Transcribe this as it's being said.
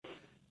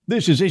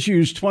This is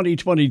Issues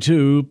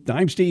 2022.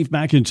 I'm Steve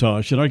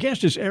McIntosh, and our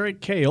guest is Eric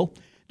Cale,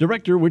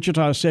 Director,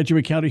 Wichita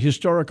Sedgwick County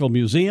Historical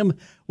Museum.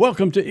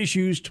 Welcome to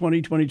Issues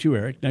 2022,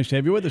 Eric. Nice to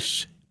have you with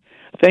us.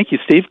 Thank you,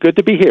 Steve. Good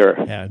to be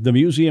here. The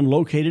museum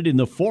located in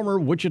the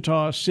former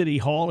Wichita City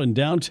Hall in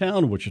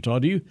downtown Wichita.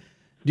 Do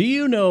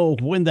you know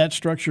when that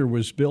structure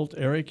was built,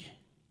 Eric?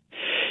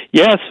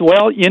 Yes.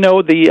 Well,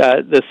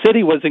 the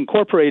city was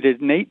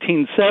incorporated in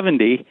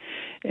 1870,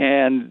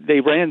 and they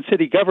ran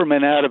city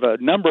government out of a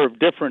number of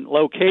different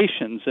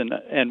locations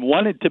and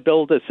wanted to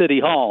build a city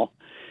hall.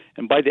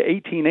 And by the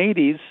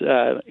 1880s,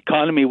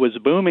 economy was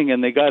booming,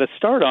 and they got a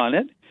start on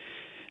it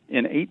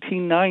in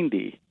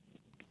 1890.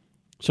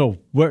 So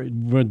where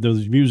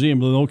the museum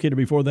located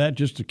before that,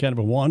 just a kind of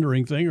a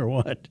wandering thing or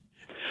what?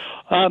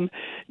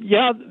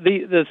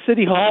 The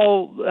city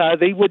hall,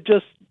 they would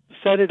just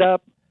set it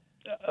up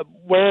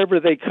wherever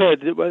they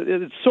could.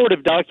 It's sort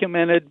of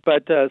documented,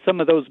 but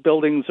some of those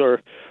buildings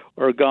are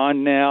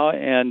gone now,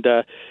 and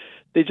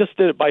they just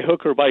did it by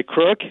hook or by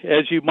crook,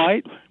 as you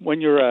might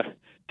when you're a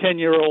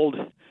 10-year-old,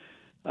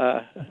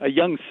 a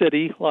young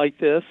city like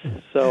this.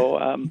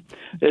 So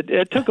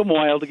it took them a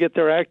while to get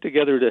their act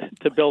together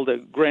to build a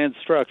grand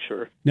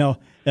structure. Now,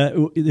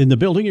 in the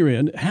building you're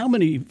in, how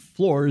many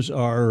floors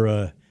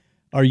are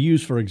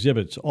used for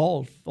exhibits?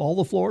 All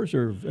the floors,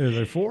 or are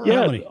there four?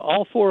 Yes,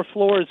 all four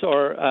floors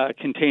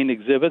contain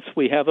exhibits.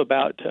 We have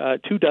about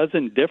 24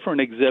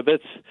 different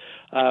exhibits.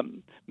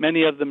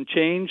 Many of them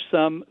change.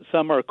 Some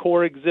are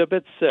core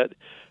exhibits that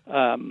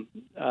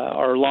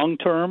are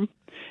long-term.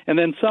 And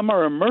then some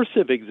are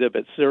immersive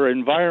exhibits. There are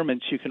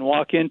environments you can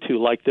walk into,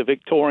 like the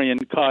Victorian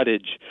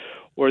Cottage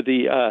or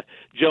the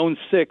Jones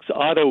 6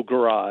 Auto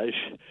Garage.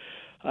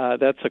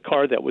 That's a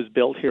car that was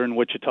built here in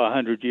Wichita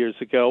 100 years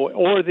ago.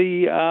 Or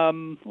the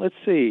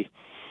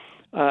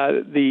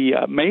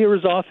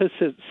mayor's office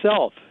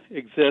itself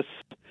exists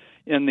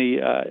in the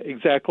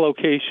exact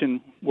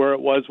location where it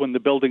was when the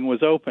building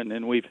was open,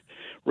 and we've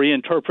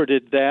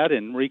reinterpreted that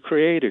and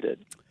recreated it.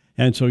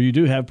 And so you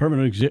do have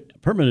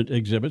permanent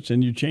exhibits,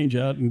 and you change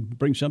out and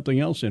bring something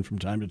else in from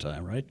time to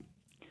time, right?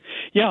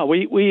 Yeah,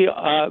 we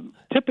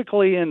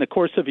typically in the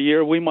course of a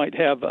year we might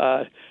have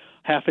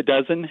half a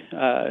dozen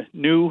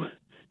new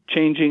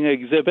changing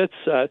exhibits.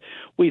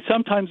 We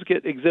sometimes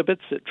get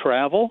exhibits that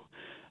travel.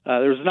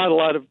 There's not a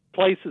lot of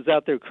places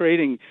out there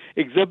creating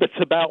exhibits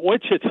about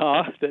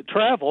Wichita that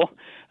travel,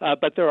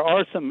 but there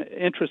are some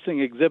interesting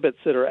exhibits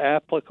that are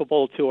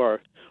applicable to our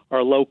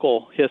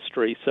local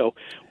history. So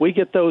we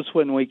get those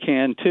when we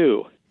can,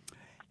 too.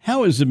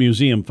 How is the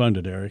museum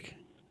funded, Eric?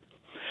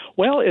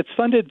 Well, it's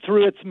funded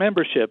through its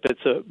membership.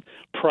 It's a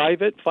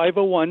private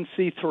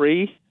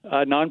 501c3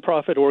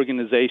 nonprofit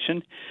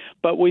organization,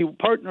 but we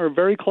partner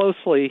very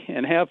closely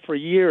and have for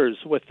years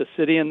with the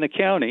city and the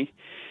county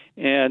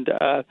and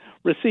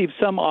receive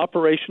some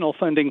operational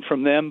funding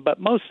from them, but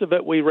most of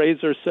it we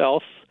raise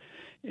ourselves,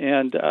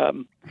 and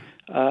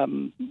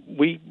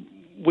we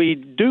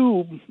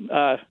do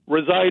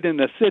reside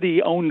in a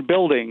city-owned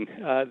building.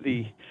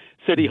 The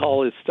city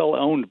hall is still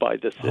owned by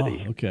the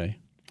city. Oh, okay.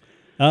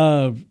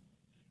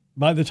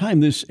 By the time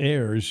this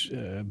airs,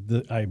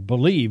 I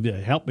believe,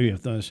 help me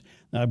with this,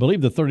 I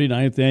believe the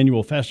 39th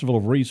Annual Festival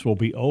of Wreaths will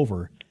be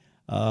over.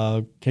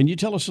 Can you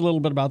tell us a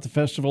little bit about the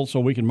festival so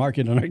we can mark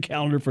it on our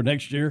calendar for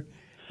next year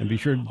and be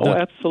sure?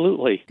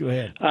 Absolutely. Go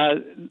ahead.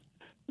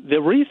 The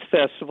Wreath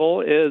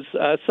Festival is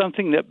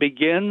something that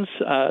begins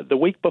the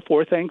week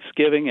before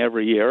Thanksgiving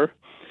every year,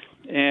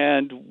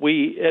 and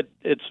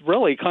it's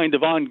really kind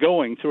of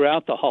ongoing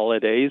throughout the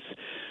holidays.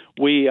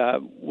 We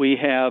have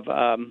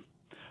a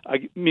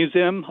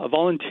museum, a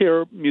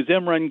volunteer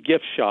museum-run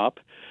gift shop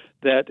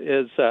that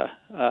is,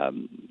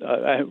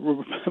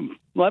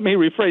 let me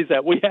rephrase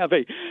that. We have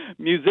a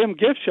museum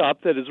gift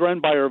shop that is run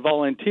by our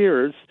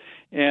volunteers,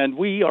 and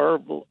we are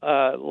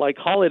like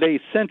Holiday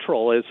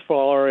Central as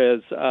far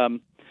as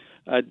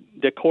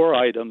decor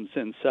items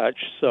and such.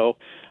 So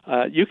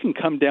you can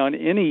come down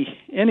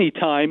any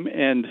time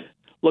and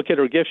look at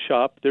our gift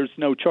shop. There's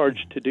no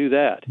charge to do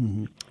that.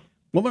 Mm-hmm.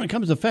 Well, when it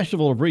comes to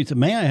Festival of Wreaths,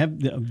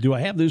 do I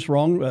have this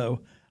wrong?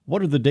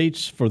 What are the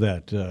dates for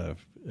that,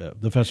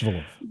 the Festival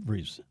of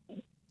Wreaths?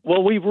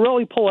 Well, we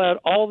really pull out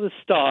all the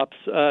stops.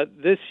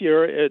 This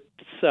year, it's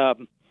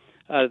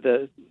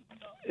the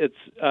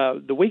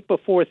week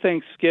before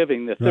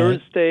Thanksgiving, the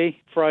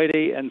Thursday,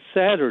 Friday, and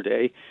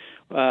Saturday,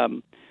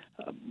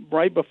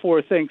 right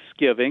before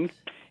Thanksgiving,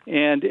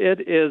 and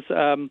it is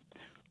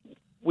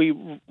we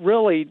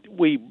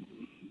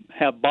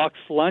have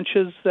boxed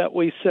lunches that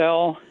we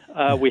sell.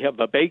 We have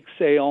a bake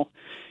sale,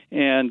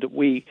 and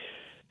we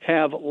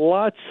have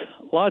lots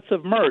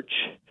of merch.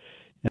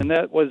 And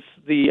that was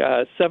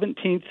the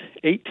 17th,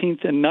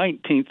 18th, and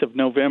 19th of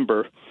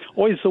November,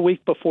 always the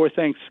week before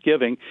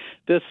Thanksgiving.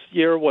 This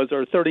year was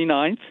our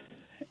 39th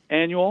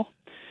annual,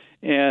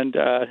 and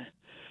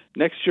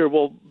next year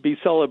we'll be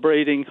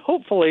celebrating,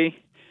 hopefully,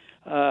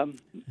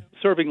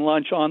 serving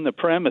lunch on the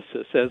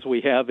premises as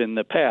we have in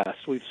the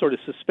past. We've sort of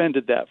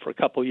suspended that for a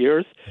couple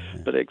years,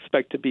 but I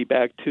expect to be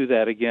back to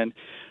that again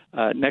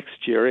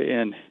next year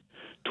in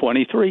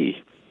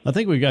 23. I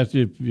think we got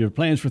your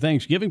plans for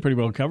Thanksgiving pretty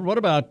well covered. What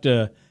about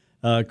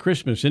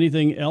Christmas?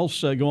 Anything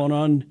else going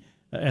on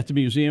at the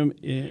museum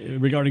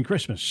regarding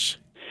Christmas?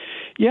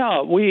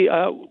 Yeah,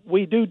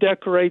 we do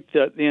decorate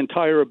the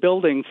entire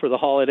building for the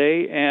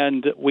holiday,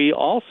 and we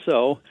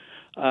also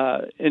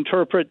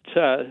interpret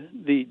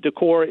the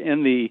decor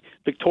in the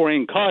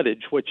Victorian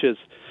cottage, which is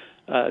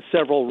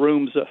several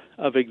rooms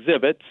of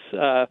exhibits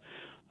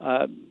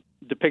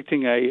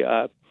depicting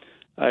a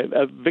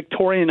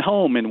Victorian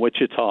home in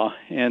Wichita,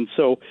 and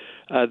so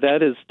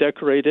that is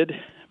decorated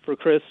for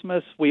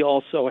Christmas. We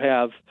also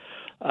have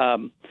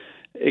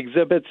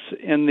exhibits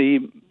in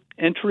the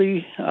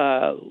entry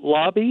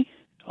lobby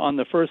on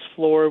the first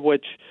floor,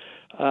 which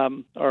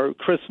are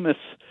Christmas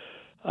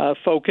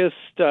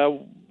focused.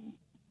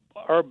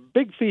 Our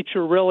big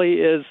feature really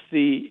is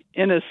the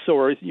Ennis,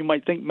 or you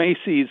might think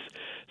Macy's,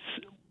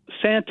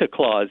 Santa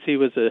Claus. He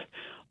was a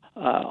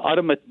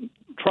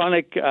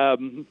automatronic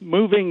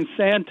moving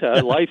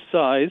Santa, life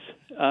size,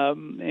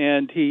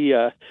 and he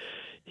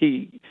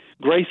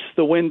graced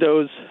the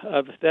windows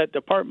of that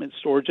department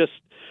store. Just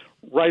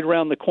right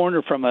around the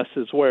corner from us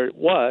is where it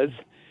was,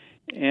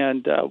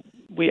 and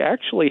we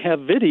actually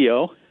have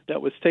video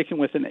that was taken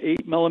with an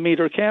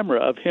 8mm camera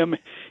of him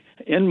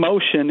in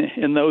motion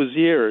in those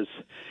years.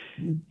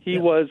 He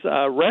was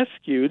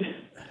rescued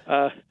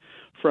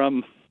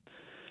from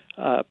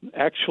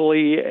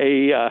actually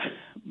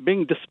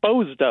being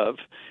disposed of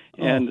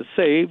and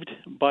saved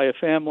by a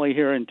family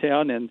here in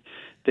town, and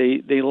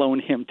they loan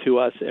him to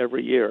us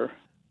every year.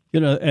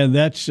 And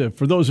that's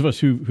for those of us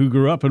who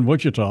grew up in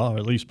Wichita, or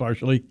at least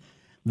partially,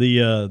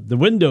 the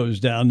windows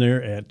down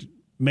there at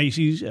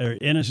Macy's or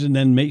Ennis and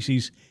then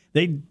Macy's.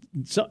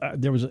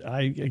 There was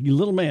a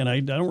little man. I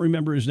don't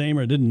remember his name,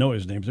 or I didn't know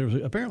his name. There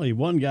was apparently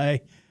one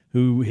guy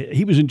who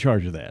he was in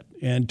charge of that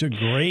and took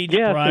great pride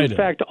in. Yes, in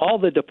fact, all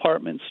the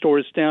department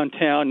stores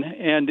downtown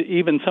and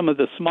even some of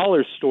the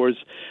smaller stores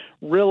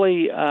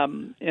really,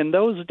 in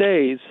those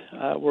days,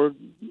 we're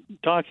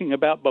talking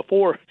about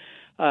before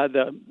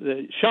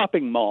the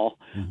shopping mall,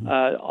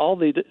 all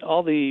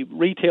the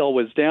retail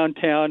was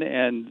downtown,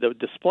 and the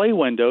display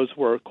windows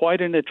were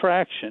quite an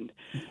attraction.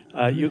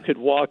 You could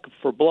walk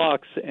for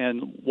blocks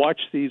and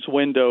watch these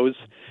windows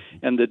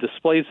and the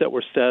displays that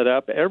were set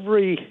up.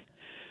 Every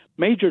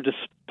major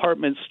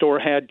department store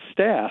had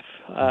staff,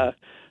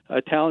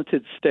 a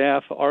talented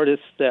staff,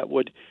 artists that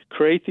would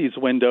create these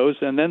windows,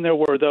 and then there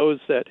were those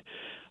that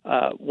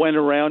went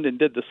around and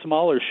did the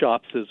smaller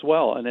shops as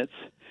well. And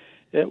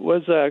it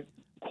was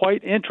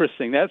quite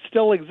interesting. That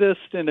still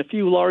exists in a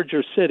few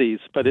larger cities,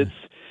 but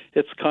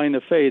it's kind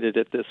of faded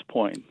at this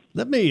point.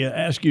 Let me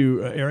ask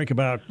you, Eric,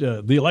 about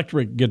the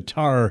electric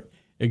guitar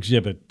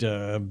exhibit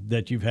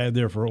that you've had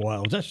there for a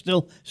while. Is that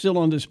still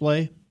on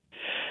display?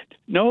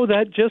 No,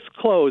 that just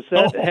closed.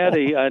 That had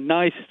a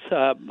nice,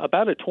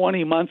 about a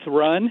 20-month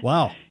run.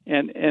 Wow.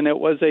 And it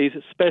was a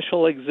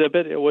special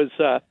exhibit. It was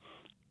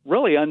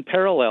really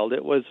unparalleled.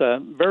 It was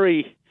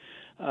very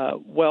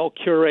well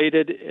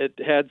curated. It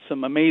had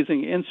some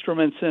amazing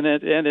instruments in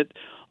it, and it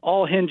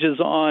all hinges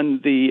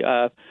on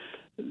the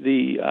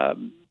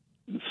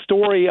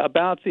story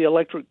about the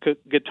electric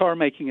guitar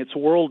making its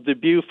world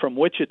debut from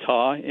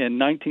Wichita in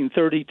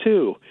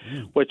 1932,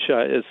 which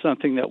is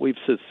something that we've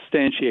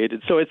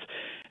substantiated. So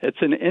it's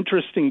an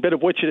interesting bit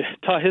of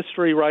Wichita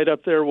history right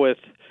up there with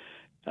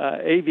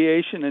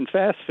aviation and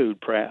fast food,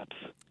 perhaps.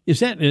 Is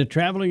that a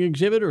traveling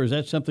exhibit, or is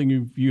that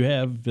something you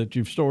have that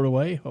you've stored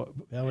away?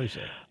 How is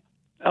that?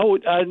 Oh,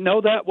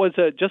 no, that was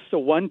just a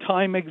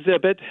one-time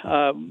exhibit,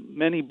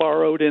 many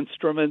borrowed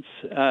instruments.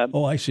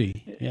 I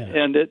see. Yeah.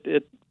 And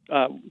it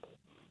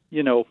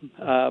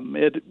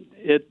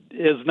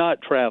is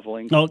not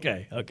traveling.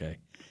 Okay.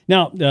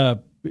 Now,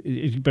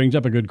 it brings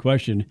up a good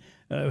question.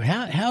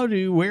 How do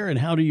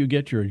you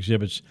get your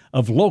exhibits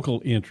of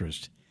local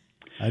interest?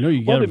 I know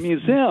you. The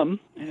museum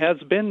has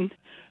been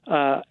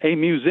a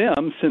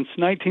museum since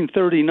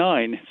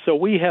 1939, so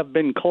we have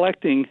been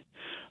collecting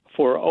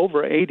for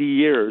over 80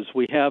 years.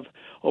 We have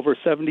over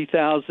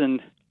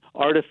 70,000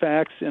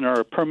 artifacts in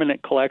our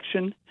permanent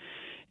collection,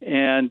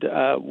 and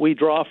we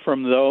draw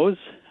from those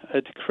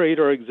to create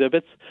our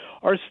exhibits.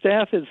 Our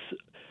staff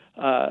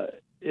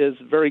is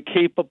very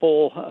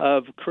capable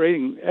of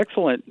creating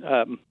excellent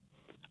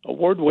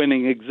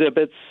award-winning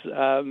exhibits.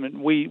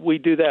 And we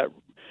do that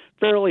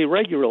fairly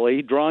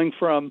regularly, drawing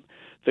from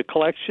the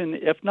collection.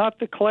 If not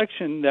the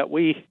collection that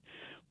we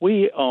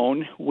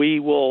own, we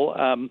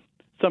will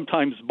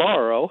sometimes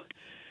borrow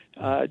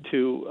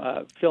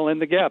to fill in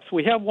the gaps.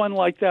 We have one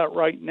like that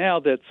right now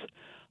that's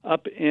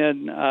up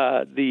in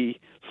the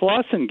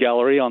Slauson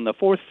Gallery on the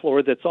 4th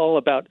floor that's all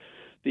about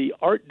the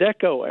Art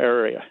Deco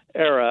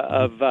era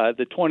of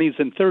the 20s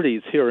and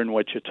 30s here in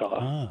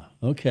Wichita.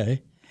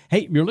 Okay.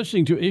 Hey, you're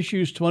listening to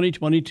Issues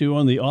 2022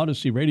 on the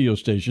Odyssey radio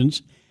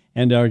stations,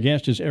 and our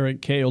guest is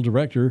Eric Cale,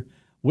 Director,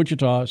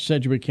 Wichita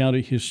Sedgwick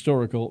County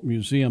Historical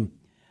Museum.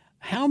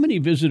 How many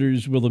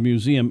visitors will the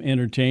museum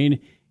entertain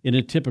in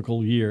a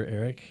typical year,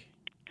 Eric?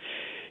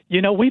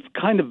 We've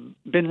kind of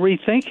been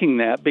rethinking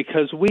that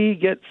because we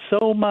get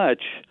so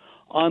much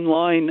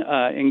online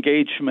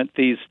engagement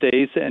these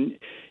days, and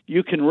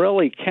you can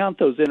really count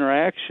those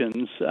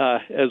interactions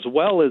as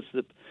well as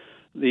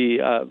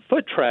the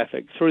foot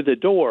traffic through the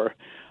door.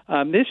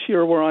 This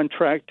year, we're on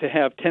track to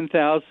have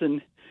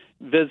 10,000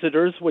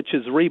 visitors, which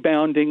is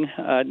rebounding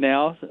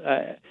now.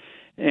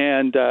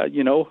 And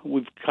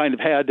we've kind of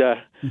had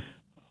a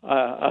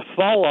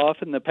fall off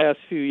in the past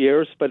few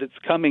years, but it's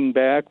coming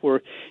back.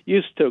 We're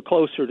used to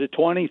closer to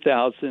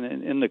 20,000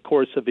 in the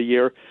course of a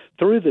year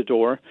through the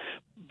door.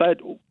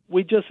 But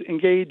we just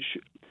engage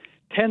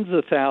tens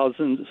of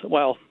thousands,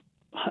 well,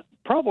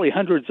 probably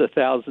hundreds of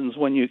thousands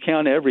when you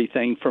count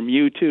everything from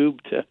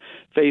YouTube to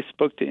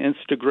Facebook to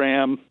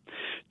Instagram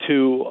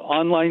to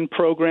online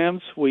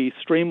programs. We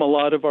stream a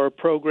lot of our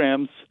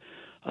programs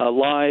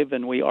live,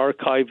 and we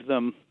archive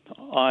them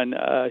on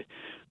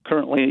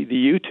currently the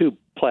YouTube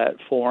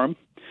platform,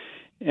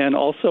 and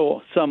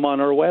also some on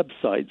our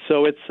website.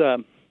 So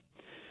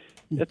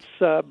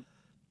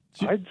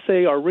I'd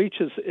say our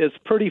reach is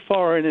pretty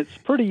far, and it's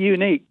pretty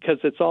unique because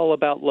it's all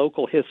about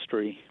local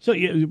history. So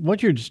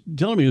what you're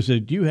telling me is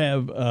that you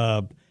have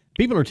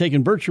people are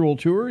taking virtual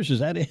tours. Is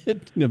that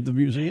it of the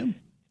museum?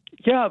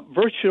 Yeah,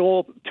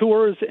 virtual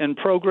tours and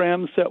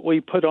programs that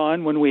we put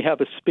on when we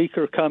have a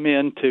speaker come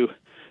in to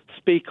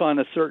speak on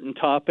a certain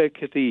topic.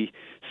 The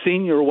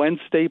Senior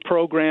Wednesday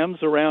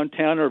programs around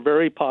town are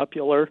very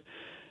popular.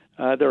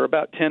 There are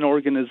about 10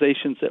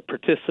 organizations that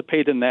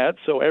participate in that.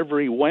 So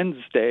every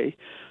Wednesday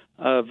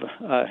of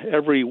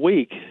every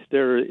week,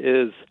 there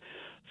is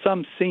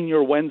some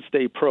Senior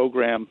Wednesday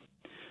program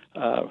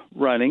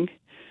running.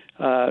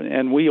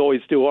 And we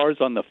always do ours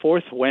on the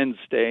fourth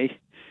Wednesday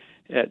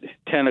at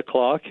 10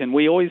 o'clock. And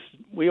we always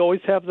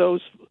have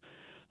those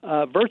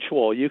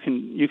virtual. You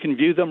can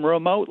view them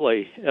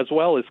remotely as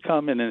well as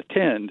come and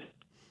attend.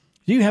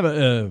 Do you have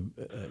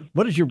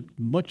what's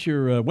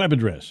your web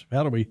address?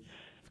 How do we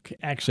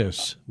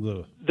access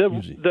the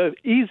museum? The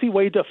easy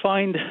way to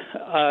find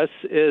us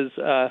is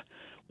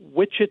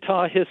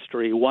Wichita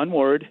History, one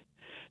word,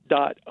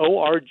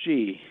 .org.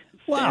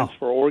 Stands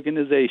for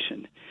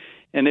organization.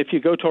 And if you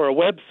go to our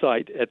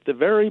website, at the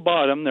very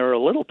bottom, there are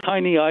little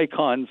tiny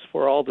icons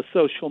for all the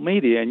social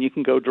media, and you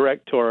can go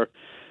direct to our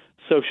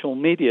social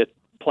media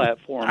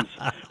platforms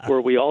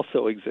where we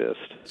also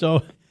exist.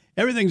 So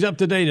everything's up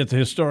to date at the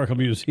Historical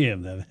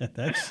Museum.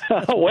 That's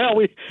well,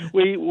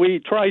 we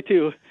try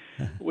to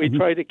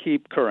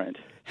keep current.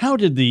 How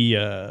did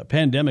the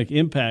pandemic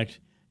impact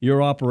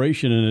your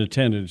operation and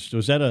attendance?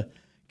 Was that a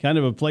kind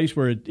of a place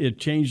where it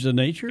changed the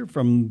nature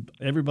from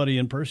everybody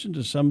in person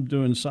to some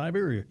doing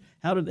cyber? Or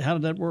how did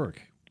that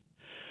work?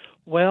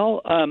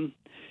 Well,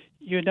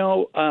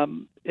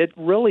 it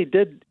really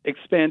did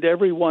expand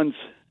everyone's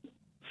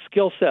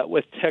skill set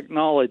with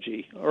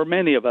technology, or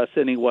many of us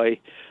anyway.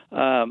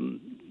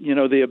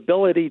 The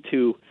ability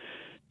to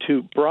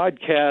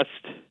broadcast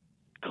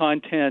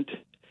content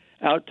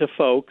out to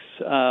folks,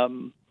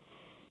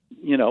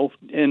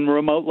 in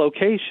remote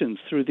locations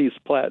through these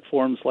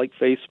platforms like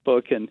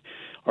Facebook and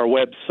our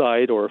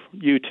website or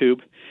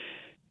YouTube.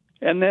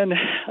 And then,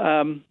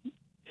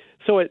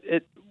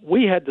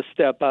 we had to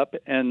step up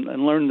and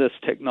learn this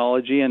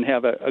technology and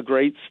have a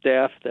great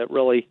staff that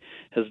really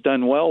has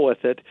done well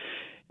with it.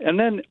 And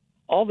then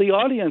all the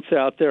audience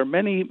out there,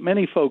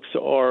 many folks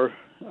are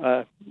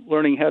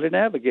learning how to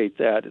navigate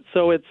that.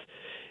 So it's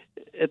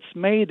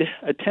made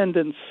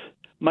attendance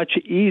much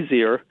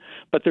easier,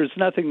 but there's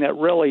nothing that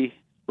really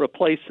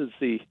replaces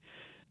the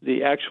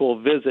actual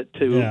visit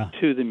to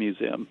the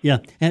museum. Yeah.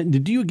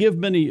 And do you give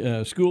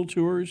many school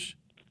tours,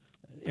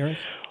 Eric?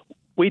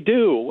 We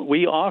do.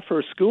 We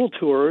offer school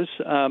tours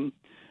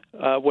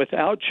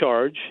without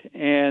charge,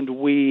 and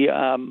we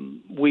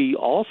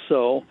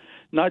also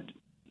not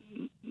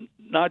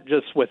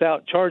just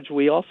without charge.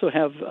 We also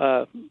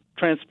have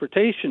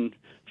transportation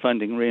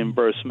funding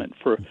reimbursement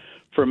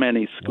for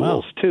many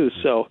schools too.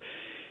 So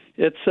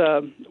it's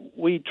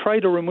we try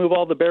to remove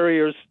all the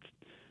barriers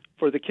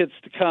for the kids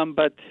to come,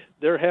 but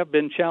there have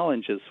been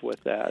challenges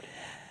with that.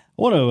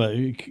 I want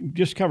to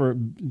just cover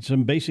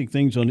some basic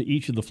things on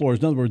each of the floors.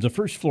 In other words, the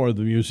first floor of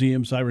the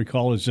museum, as I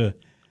recall, is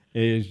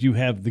you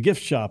have the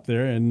gift shop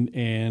there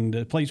and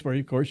a place where,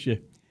 of course,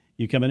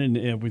 you come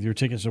in with your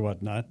tickets or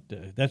whatnot.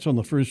 That's on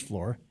the first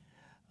floor.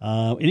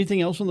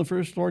 Anything else on the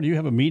first floor? Do you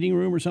have a meeting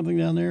room or something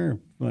down there?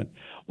 What?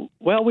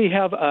 Well, we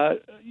have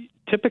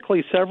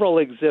typically several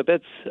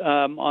exhibits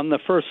on the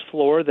first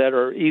floor that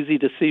are easy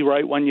to see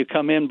right when you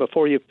come in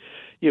before you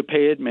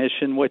pay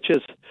admission, which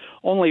is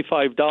only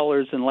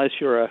 $5 unless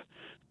you're a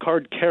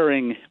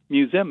card-carrying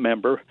museum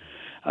member,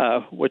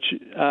 which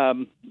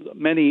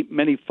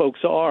many folks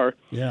are.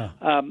 Yeah.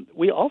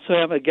 We also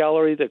have a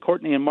gallery, the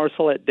Courtney and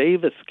Marcelette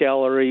Davis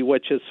Gallery,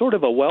 which is sort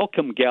of a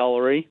welcome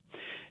gallery.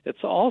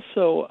 It's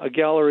also a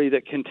gallery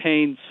that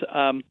contains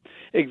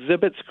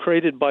exhibits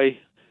created by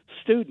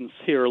students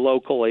here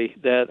locally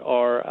that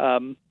are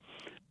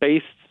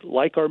based,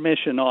 like our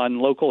mission, on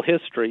local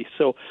history.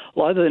 So a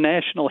lot of the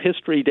National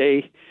History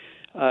Day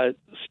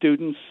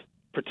students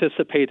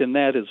participate in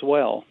that as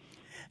well.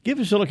 Give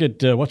us a look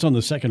at what's on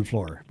the second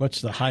floor.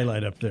 What's the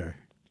highlight up there?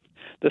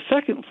 The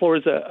second floor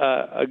is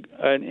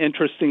an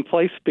interesting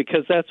place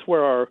because that's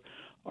where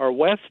our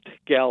West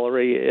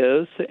Gallery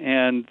is,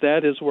 and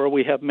that is where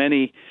we have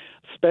many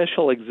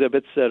special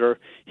exhibits that are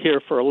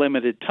here for a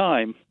limited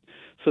time.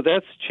 So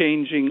that's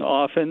changing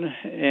often,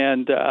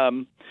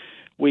 and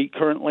we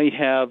currently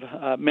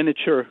have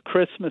miniature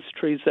Christmas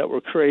trees that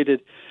were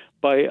created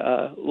by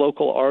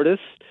local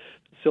artists,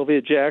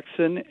 Sylvia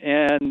Jackson,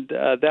 and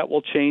that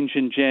will change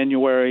in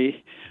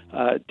January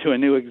to a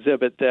new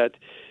exhibit that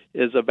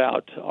is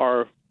about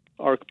our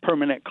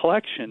permanent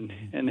collection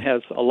and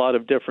has a lot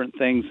of different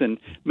things and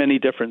many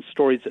different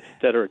stories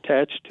that are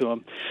attached to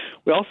them.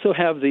 We also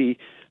have the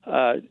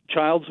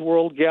Child's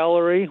World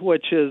Gallery,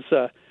 which is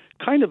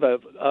kind of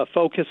a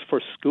focus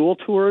for school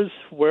tours,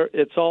 where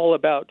it's all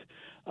about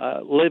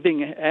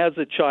living as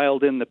a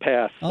child in the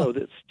past. So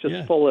it's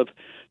just full of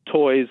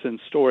toys and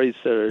stories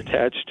that are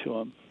attached to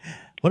them.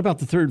 What about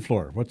the third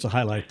floor? What's the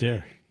highlight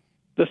there?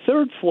 The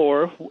third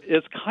floor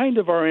is kind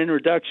of our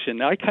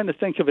introduction. I kind of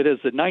think of it as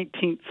the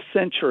 19th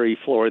century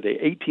floor, the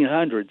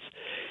 1800s.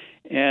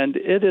 And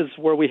it is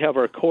where we have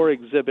our core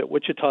exhibit,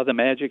 Wichita, the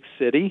Magic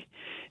City.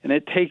 And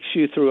it takes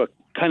you through a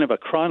kind of a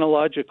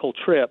chronological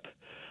trip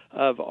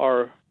of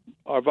our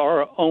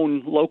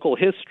own local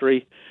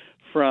history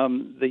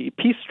from the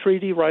peace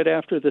treaty right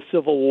after the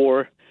Civil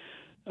War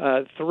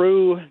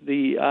through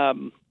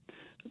the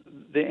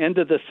end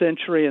of the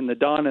century and the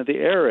dawn of the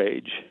Air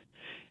Age.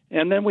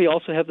 And then we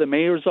also have the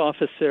mayor's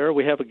office there.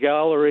 We have a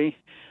gallery,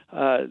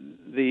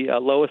 the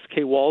Lois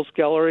K. Walls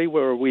Gallery,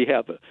 where we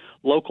have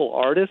local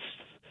artists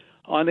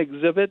on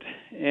exhibit.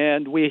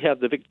 And we have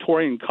the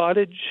Victorian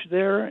Cottage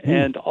there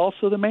and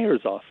also the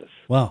mayor's office.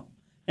 Wow.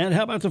 And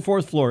how about the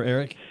fourth floor,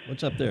 Eric?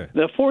 What's up there?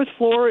 The fourth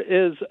floor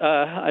is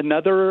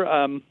another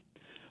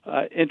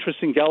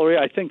interesting gallery.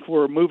 I think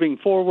we're moving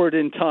forward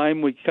in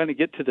time. We kind of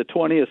get to the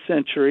 20th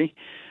century.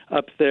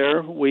 Up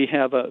there, we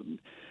have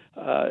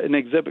an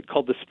exhibit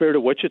called The Spirit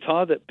of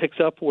Wichita that picks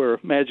up where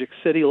Magic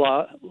City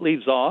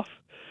leaves off.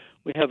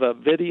 We have a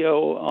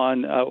video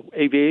on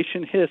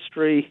aviation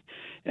history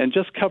and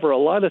just cover a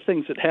lot of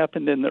things that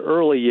happened in the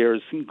early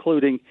years,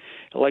 including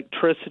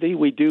electricity.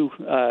 We do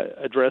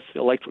address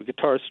the electric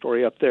guitar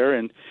story up there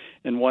in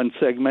one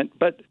segment,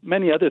 but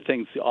many other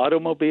things. The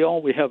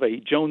automobile, we have a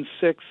Jones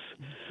 6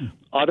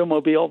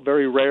 automobile,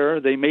 very rare.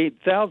 They made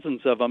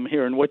thousands of them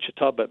here in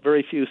Wichita, but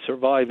very few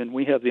survive, and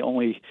we have the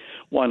only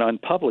one on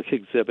public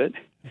exhibit.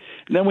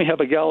 And then we have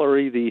a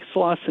gallery, the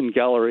Slauson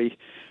Gallery,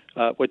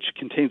 which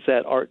contains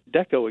that Art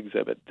Deco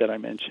exhibit that I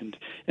mentioned.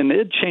 And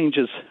it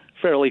changes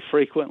fairly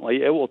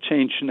frequently. It will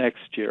change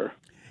next year.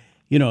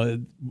 You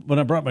know, when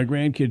I brought my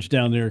grandkids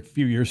down there a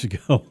few years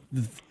ago,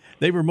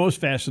 they were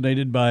most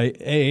fascinated by,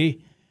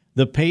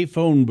 the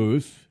payphone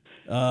booth,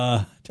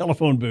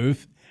 telephone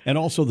booth, and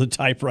also the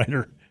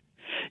typewriter.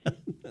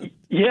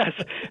 Yes.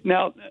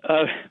 Now,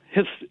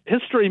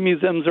 history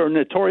museums are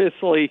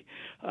notoriously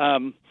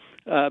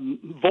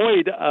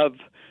void of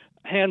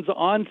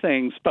hands-on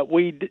things, but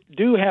we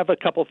do have a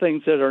couple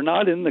things that are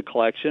not in the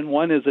collection.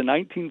 One is a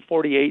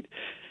 1948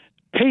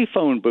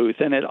 payphone booth,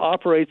 and it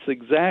operates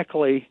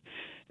exactly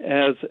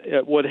as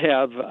it would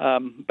have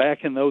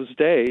back in those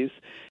days,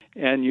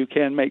 and you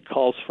can make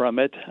calls from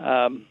it.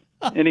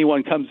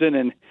 Anyone comes in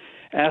and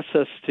asks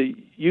us to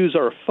use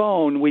our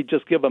phone, we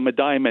just give them a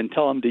dime and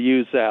tell them to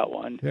use that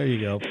one. There you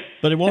go.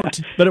 But it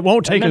won't. But it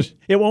won't take us.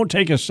 It won't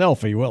take a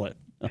selfie, will it?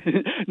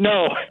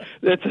 No,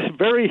 it's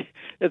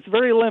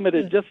very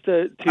limited, just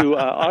to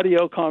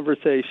audio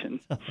conversation.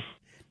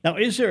 Now,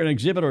 is there an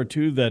exhibit or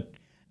two that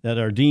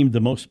are deemed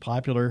the most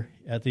popular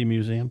at the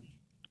museum?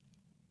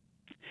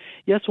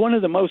 Yes, one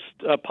of the most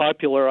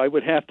popular, I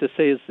would have to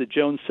say, is the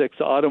Jones 6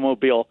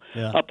 automobile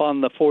up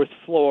on the fourth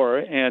floor.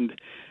 And,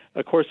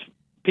 of course,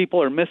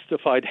 people are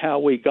mystified how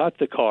we got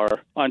the car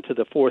onto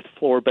the fourth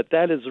floor, but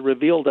that is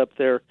revealed up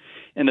there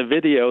in a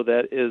video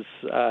that is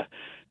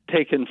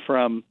taken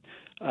from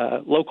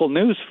local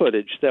news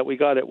footage that we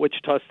got at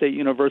Wichita State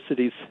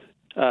University's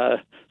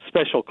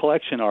Special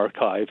Collection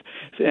Archive.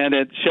 And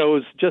it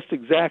shows just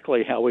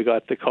exactly how we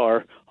got the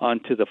car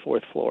onto the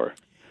fourth floor.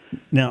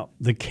 Now,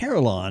 the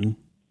carillon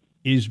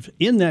is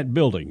in that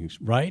building,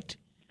 right?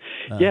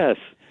 Yes.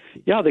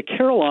 Yeah, the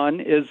carillon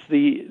is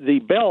the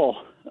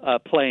bell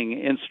playing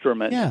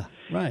instrument. Yeah,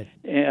 right.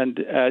 And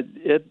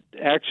it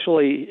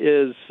actually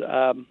is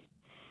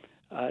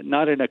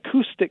not an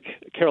acoustic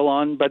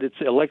carillon, but it's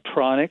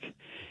electronic.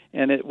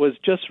 And it was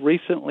just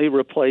recently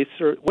replaced.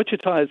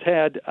 Wichita has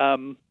had,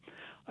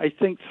 I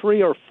think,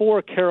 3 or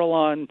 4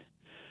 carillon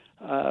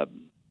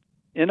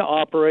in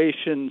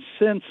operation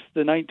since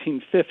the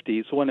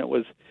 1950s when it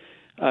was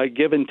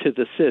given to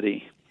the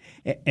city.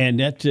 And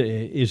that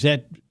is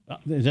that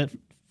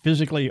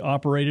physically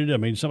operated? I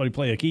mean, somebody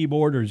play a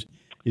keyboard, or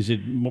is it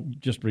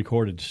just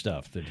recorded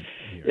stuff?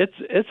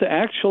 It's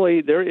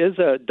actually, there is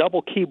a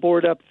double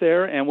keyboard up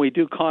there, and we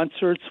do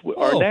concerts.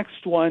 Our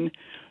next one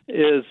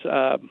is,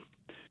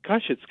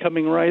 it's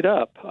coming right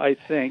up, I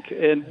think.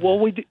 And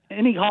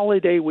any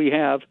holiday we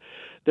have,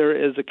 there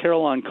is a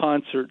carillon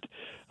concert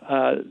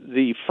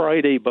the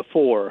Friday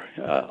before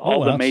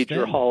all the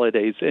major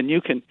holidays, and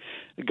you can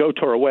go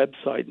to our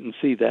website and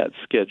see that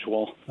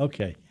schedule.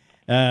 Okay.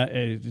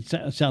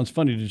 It sounds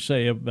funny to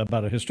say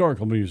about a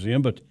historical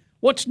museum, but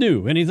what's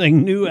new?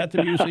 Anything new at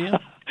the museum?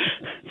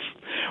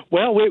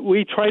 Well,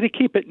 we try to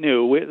keep it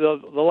new.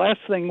 The last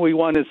thing we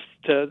want is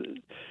to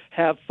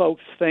have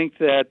folks think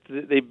that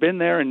they've been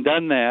there and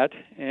done that,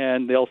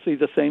 and they'll see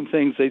the same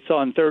things they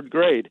saw in third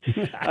grade.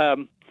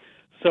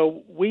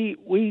 So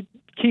we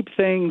keep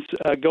things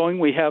going.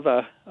 We have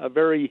a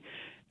very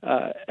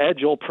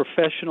agile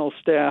professional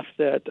staff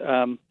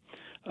that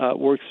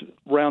works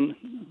around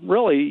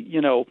really,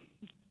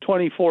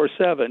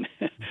 24/7.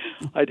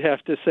 I'd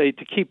have to say,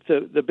 to keep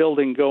the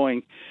building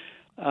going.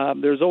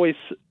 There's always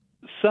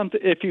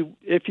something.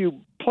 If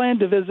you plan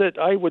to visit,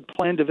 I would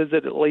plan to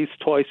visit at least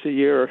twice a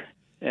year,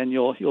 and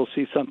you'll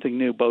see something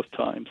new both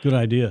times. Good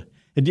idea.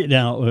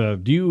 Now,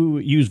 do you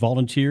use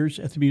volunteers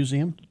at the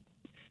museum?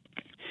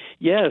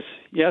 Yes,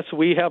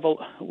 we have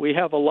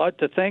a lot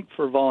to thank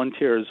for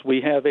volunteers.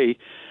 We have a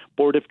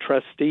board of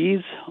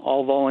trustees,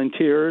 all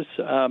volunteers.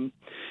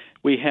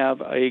 We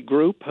have a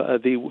group,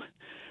 the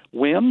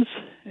WIMS,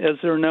 as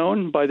they're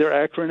known by their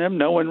acronym.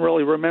 No one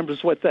really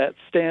remembers what that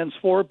stands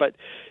for, but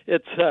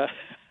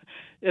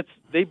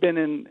they've been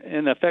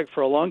in effect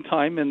for a long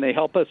time, and they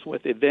help us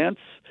with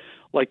events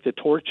like the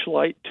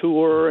Torchlight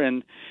Tour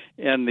and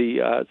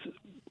the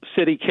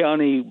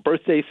city-county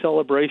birthday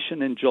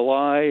celebration in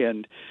July,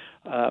 and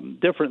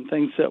different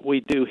things that we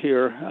do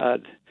here.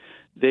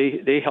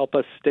 They help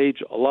us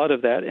stage a lot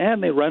of that,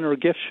 and they run our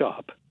gift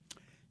shop.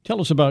 Tell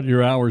us about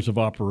your hours of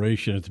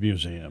operation at the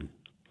museum.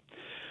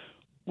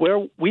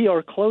 Well, we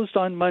are closed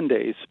on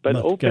Mondays, but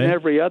open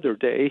every other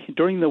day.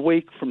 During the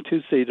week, from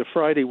Tuesday to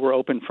Friday, we're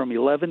open from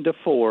 11 to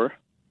 4,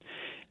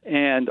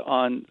 and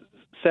on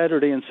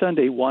Saturday and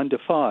Sunday, 1 to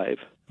 5.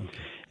 Okay.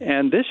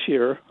 And this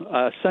year,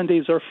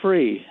 Sundays are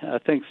free,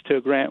 thanks to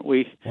a grant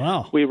we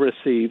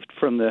received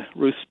from the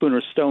Ruth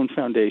Spooner Stone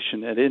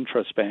Foundation at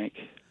Intrust Bank.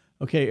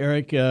 Okay,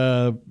 Eric,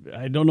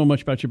 I don't know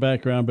much about your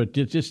background, but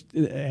just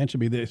answer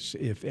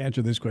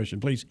this question,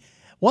 please.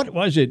 What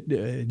was it?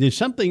 Did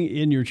something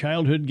in your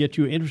childhood get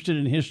you interested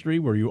in history?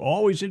 Were you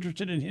always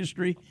interested in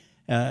history?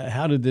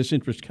 How did this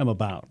interest come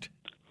about?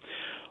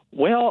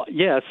 Well,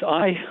 yes,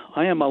 I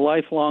am a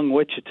lifelong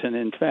Wichitan,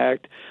 in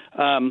fact,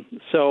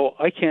 so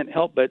I can't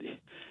help but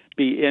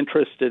be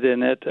interested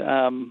in it.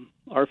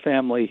 Our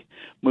family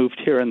moved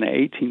here in the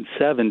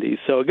 1870s,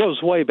 so it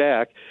goes way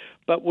back.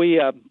 But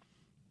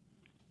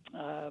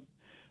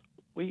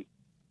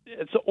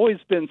it's always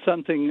been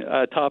something,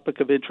 a topic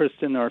of interest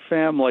in our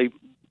family.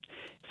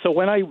 So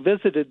when I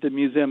visited the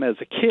museum as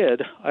a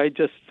kid, I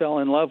just fell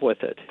in love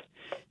with it,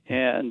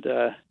 and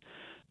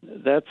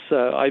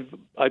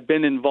I've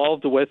been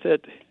involved with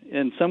it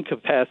in some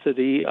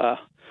capacity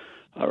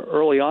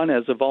early on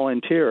as a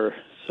volunteer.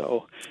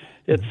 So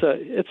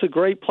it's a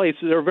great place.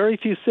 There are very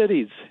few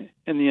cities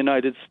in the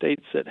United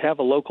States that have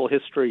a local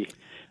history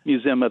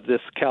museum of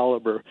this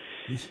caliber.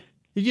 Is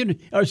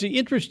the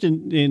interest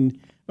in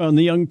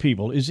the young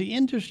people, is the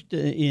interest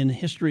in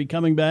history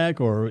coming back,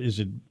 or is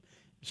it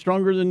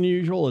stronger than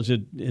usual? Is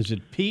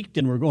it peaked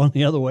and we're going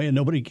the other way and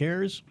nobody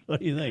cares?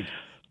 What do you think?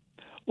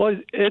 Well,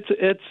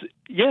 it's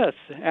yes.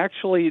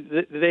 Actually,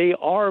 they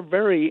are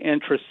very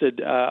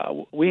interested.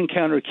 We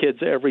encounter kids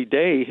every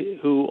day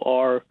who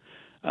are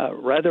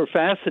rather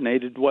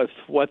fascinated with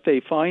what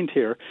they find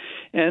here,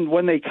 and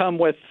when they come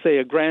with, say,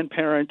 a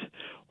grandparent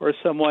or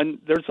someone,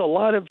 there's a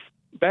lot of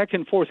back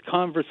and forth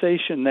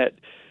conversation that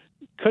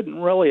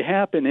couldn't really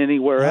happen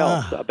anywhere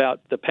else about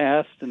the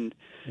past and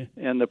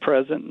the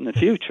present and the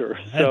future.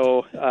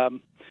 So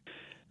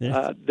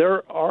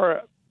there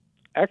are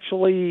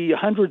actually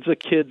hundreds of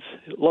kids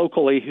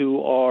locally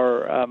who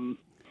are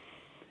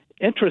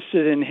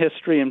interested in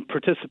history and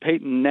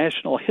participate in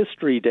National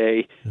History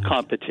Day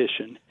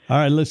competition. All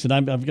right, listen,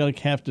 I've got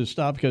to have to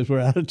stop because we're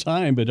out of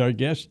time. But our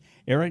guest,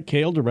 Eric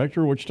Cale,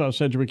 Director, Wichita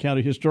Sedgwick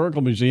County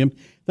Historical Museum,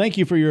 thank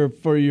you for your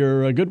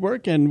good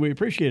work, and we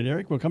appreciate it,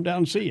 Eric. We'll come down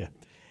and see you.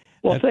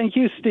 Well, thank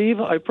you, Steve.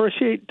 I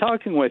appreciate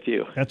talking with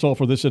you. That's all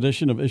for this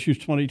edition of Issues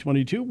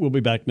 2022. We'll be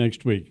back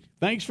next week.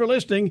 Thanks for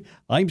listening.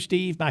 I'm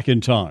Steve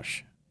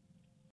McIntosh.